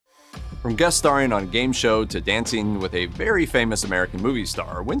From guest starring on a game show to dancing with a very famous American movie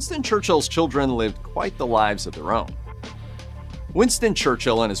star, Winston Churchill's children lived quite the lives of their own. Winston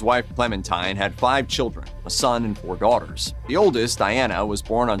Churchill and his wife Clementine had 5 children, a son and 4 daughters. The oldest, Diana, was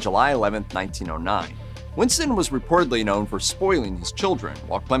born on July 11, 1909. Winston was reportedly known for spoiling his children,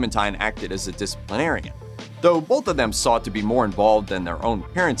 while Clementine acted as a disciplinarian. Though both of them sought to be more involved than their own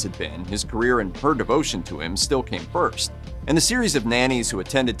parents had been, his career and her devotion to him still came first. And the series of nannies who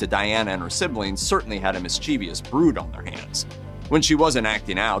attended to Diana and her siblings certainly had a mischievous brood on their hands. When she wasn't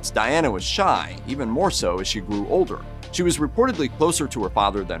acting out, Diana was shy, even more so as she grew older. She was reportedly closer to her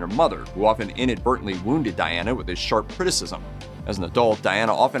father than her mother, who often inadvertently wounded Diana with his sharp criticism. As an adult,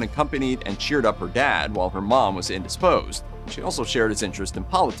 Diana often accompanied and cheered up her dad while her mom was indisposed. She also shared his interest in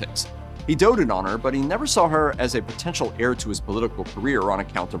politics. He doted on her, but he never saw her as a potential heir to his political career on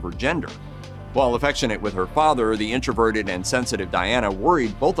account of her gender. While affectionate with her father, the introverted and sensitive Diana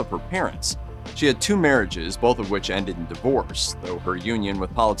worried both of her parents. She had 2 marriages, both of which ended in divorce, though her union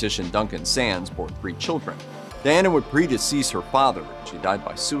with politician Duncan Sands bore 3 children. Diana would predecease her father. She died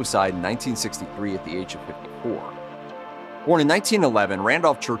by suicide in 1963 at the age of 54. Born in 1911,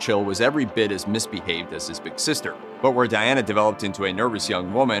 Randolph Churchill was every bit as misbehaved as his big sister. But where Diana developed into a nervous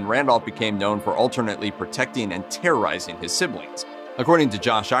young woman, Randolph became known for alternately protecting and terrorizing his siblings. According to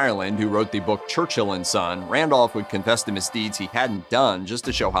Josh Ireland, who wrote the book Churchill and Son, Randolph would confess to misdeeds he hadn't done just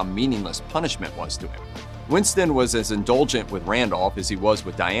to show how meaningless punishment was to him. Winston was as indulgent with Randolph as he was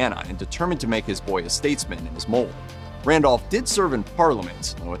with Diana and determined to make his boy a statesman in his mold. Randolph did serve in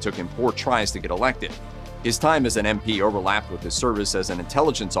Parliament, though it took him 4 tries to get elected. His time as an MP overlapped with his service as an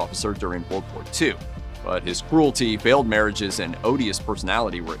intelligence officer during World War II. But his cruelty, failed marriages, and odious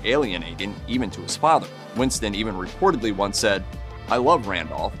personality were alienating even to his father. Winston even reportedly once said, "I love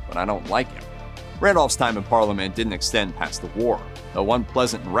Randolph, but I don't like him." Randolph's time in Parliament didn't extend past the war. Though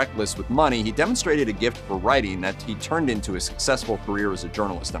unpleasant and reckless with money, he demonstrated a gift for writing that he turned into a successful career as a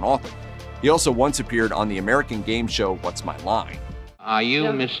journalist and author. He also once appeared on the American game show What's My Line? Are you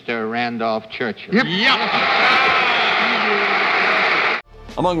Mr. Randolph Churchill? Yep.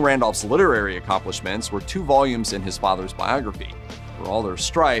 Among Randolph's literary accomplishments were 2 volumes in his father's biography. For all their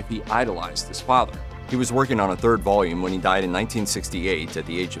strife, he idolized his father. He was working on a 3rd volume when he died in 1968 at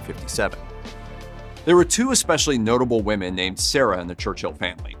the age of 57. There were 2 especially notable women named Sarah in the Churchill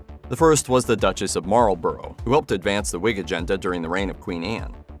family. The first was the Duchess of Marlborough, who helped advance the Whig agenda during the reign of Queen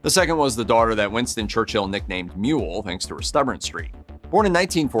Anne. The second was the daughter that Winston Churchill nicknamed Mule thanks to her stubborn streak. Born in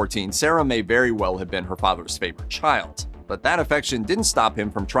 1914, Sarah may very well have been her father's favorite child, but that affection didn't stop him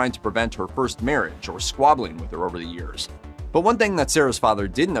from trying to prevent her first marriage or squabbling with her over the years. But one thing that Sarah's father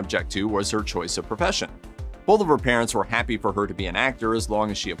didn't object to was her choice of profession. Both of her parents were happy for her to be an actor as long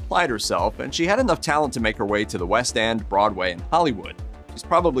as she applied herself, and she had enough talent to make her way to the West End, Broadway, and Hollywood. She's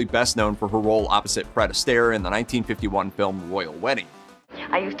probably best known for her role opposite Fred Astaire in the 1951 film Royal Wedding.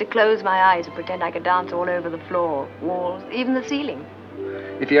 I used to close my eyes and pretend I could dance all over the floor, walls, even the ceiling.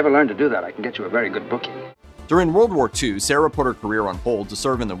 If you ever learn to do that, I can get you a very good booking. During World War II, Sarah put her career on hold to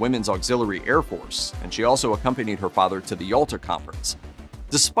serve in the Women's Auxiliary Air Force, and she also accompanied her father to the Yalta Conference.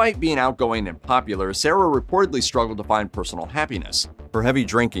 Despite being outgoing and popular, Sarah reportedly struggled to find personal happiness. Her heavy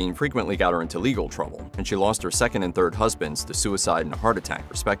drinking frequently got her into legal trouble, and she lost her second and third husbands to suicide and a heart attack,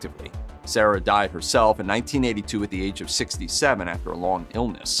 respectively. Sarah died herself in 1982 at the age of 67 after a long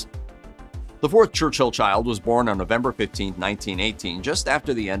illness. The 4th Churchill child was born on November 15, 1918, just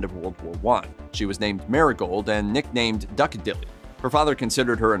after the end of World War I. She was named Marigold and nicknamed Duckadilly. Her father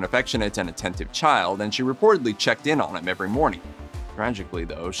considered her an affectionate and attentive child, and she reportedly checked in on him every morning. Tragically,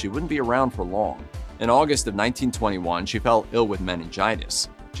 though, she wouldn't be around for long. In August of 1921, she fell ill with meningitis.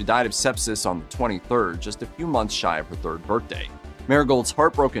 She died of sepsis on the 23rd, just a few months shy of her 3rd birthday. Marigold's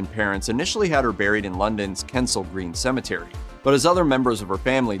heartbroken parents initially had her buried in London's Kensal Green Cemetery. But as other members of her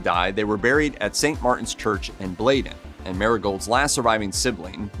family died, they were buried at St. Martin's Church in Blaydon, and Marigold's last surviving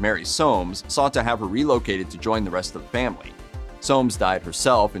sibling, Mary Soames, sought to have her relocated to join the rest of the family. Soames died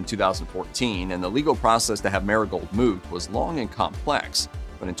herself in 2014, and the legal process to have Marigold moved was long and complex.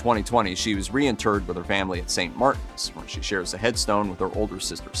 But in 2020, she was reinterred with her family at St. Martin's, where she shares a headstone with her older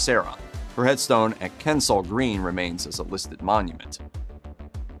sister Sarah. Her headstone at Kensal Green remains as a listed monument.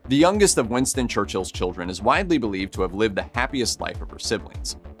 The youngest of Winston Churchill's children is widely believed to have lived the happiest life of her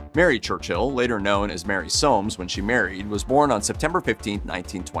siblings. Mary Churchill, later known as Mary Soames when she married, was born on September 15,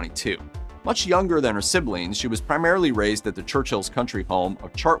 1922. Much younger than her siblings, she was primarily raised at the Churchill's country home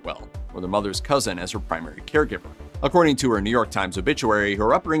of Chartwell, with her mother's cousin as her primary caregiver. According to her New York Times obituary,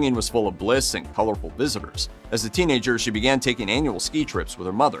 her upbringing was full of bliss and colorful visitors. As a teenager, she began taking annual ski trips with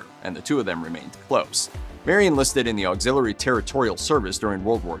her mother, and the 2 of them remained close. Mary enlisted in the Auxiliary Territorial Service during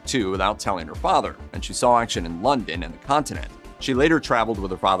World War II without telling her father, and she saw action in London and the continent. She later traveled with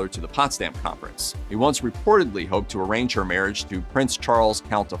her father to the Potsdam Conference. He once reportedly hoped to arrange her marriage to Prince Charles,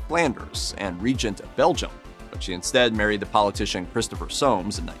 Count of Flanders and Regent of Belgium, but she instead married the politician Christopher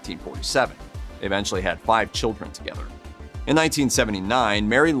Soames in 1947. They eventually had 5 children together. In 1979,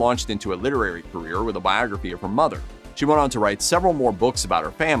 Mary launched into a literary career with a biography of her mother. She went on to write several more books about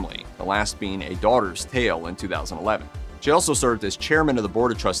her family, the last being A Daughter's Tale in 2011. She also served as chairman of the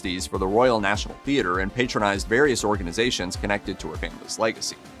Board of Trustees for the Royal National Theatre and patronized various organizations connected to her family's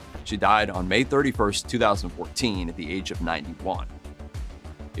legacy. She died on May 31, 2014 at the age of 91.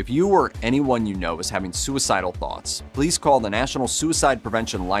 If you or anyone you know is having suicidal thoughts, please call the National Suicide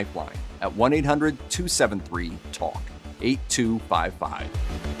Prevention Lifeline at 1-800-273-TALK,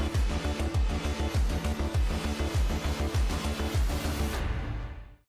 8255.